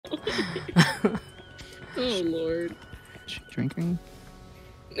Oh lord. She drinking?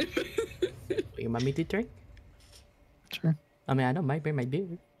 You want me to drink? Sure. I mean, I don't mind bring my beer.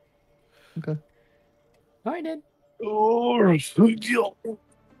 Okay. Alright then. I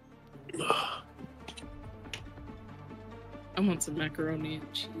want some macaroni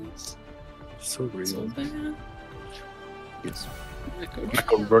and cheese. So So real. bad. Yes.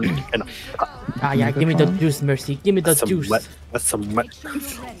 Macaroni and Ah, yeah, give me the juice, Mercy. Give me the some juice. wet. That's some wet.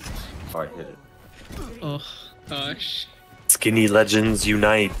 Oh, I hit it. Oh gosh. Skinny legends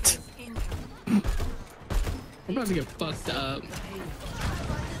unite. I'm about to get fucked up.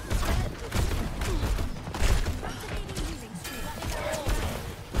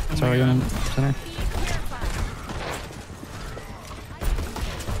 Sorry, I'm center.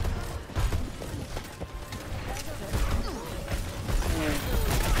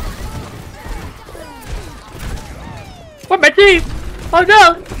 What my team? Oh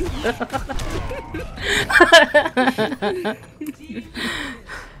no!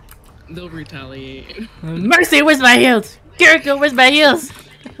 They'll retaliate. Mercy, where's my heals? Kiriko, where's my heals?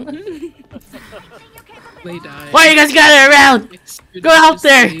 They die. Why you guys got it around? Go out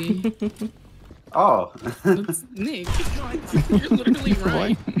there! Oh. That's Nick. You're literally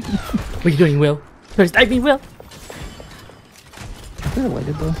right. What are you doing, Will? Try to snipe me, Will? They're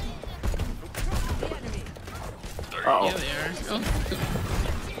related though. Yeah, they are.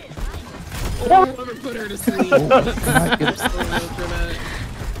 Oh, whoever put her to sleep. Not good. So low for that.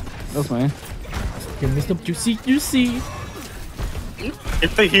 That's mine. Give me some juicy.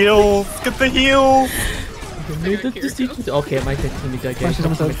 Get the heals. Get the heals. Give me the juicy. Okay, my team is dead. She's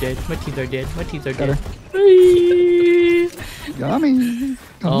almost My dead. teams are dead. My teams are Got dead. her. Whee! Yummy.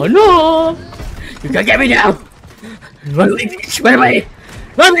 Oh no! You can't get me now! Run away, bitch! Run away!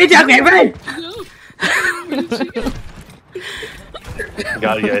 Run away, Jack! Run!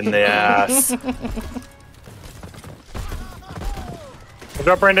 Got you in the ass. Good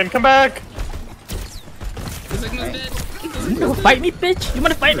job, Brandon. Come back. The signal's dead. You wanna fight me, bitch? You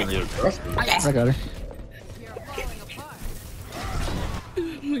wanna fight me? I got her.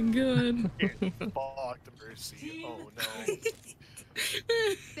 Oh my god. Fuck the Mercy. Oh no.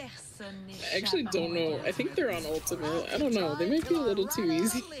 I actually don't know. I think they're on ultimate. I don't know. They might be a little too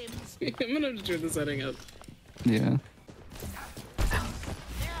easy. I'm gonna have to turn the setting up. Yeah.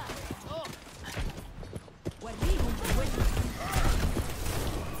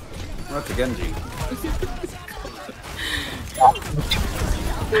 That's a Genji.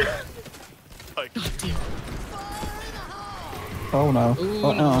 Like, Oh no. Ooh,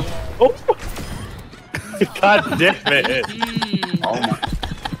 Oh no. Oh. God damn it. Oh my.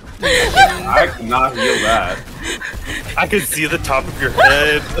 I cannot heal that. I could see the top of your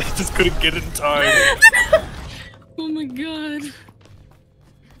head. I just couldn't get in time. Oh my god.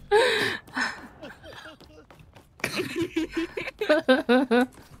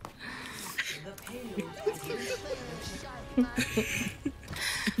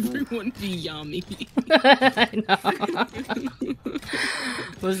 Everyone be Yami. I know.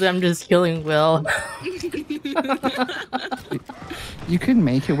 Was them just killing Will? You can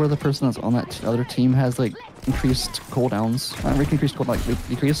make it where the person that's on that other team has like increased cooldowns. Not really increased cooldown, like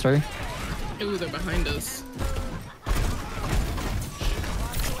decreased, sorry. Ooh, they're behind us.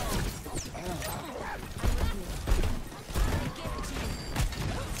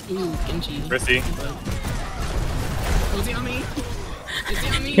 Ooh, Genji. Mercy. Was he on me? Is he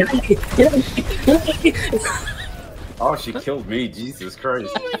on me? Oh, she killed me. Jesus Christ.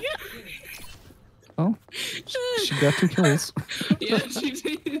 Oh my Oh, she got 2 kills. god. Yeah, she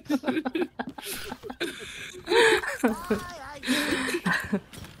did.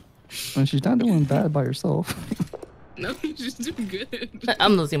 And she's not doing bad by herself. No, she's doing good.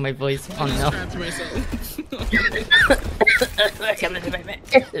 I'm losing my voice. Oh I just no. trapped myself. Yummy.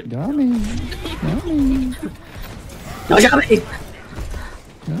 Yummy. No, Yami!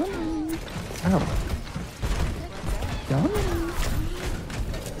 Yummy. Ow. Yummy.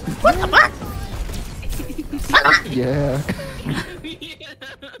 What the fuck? Yeah. Yeah.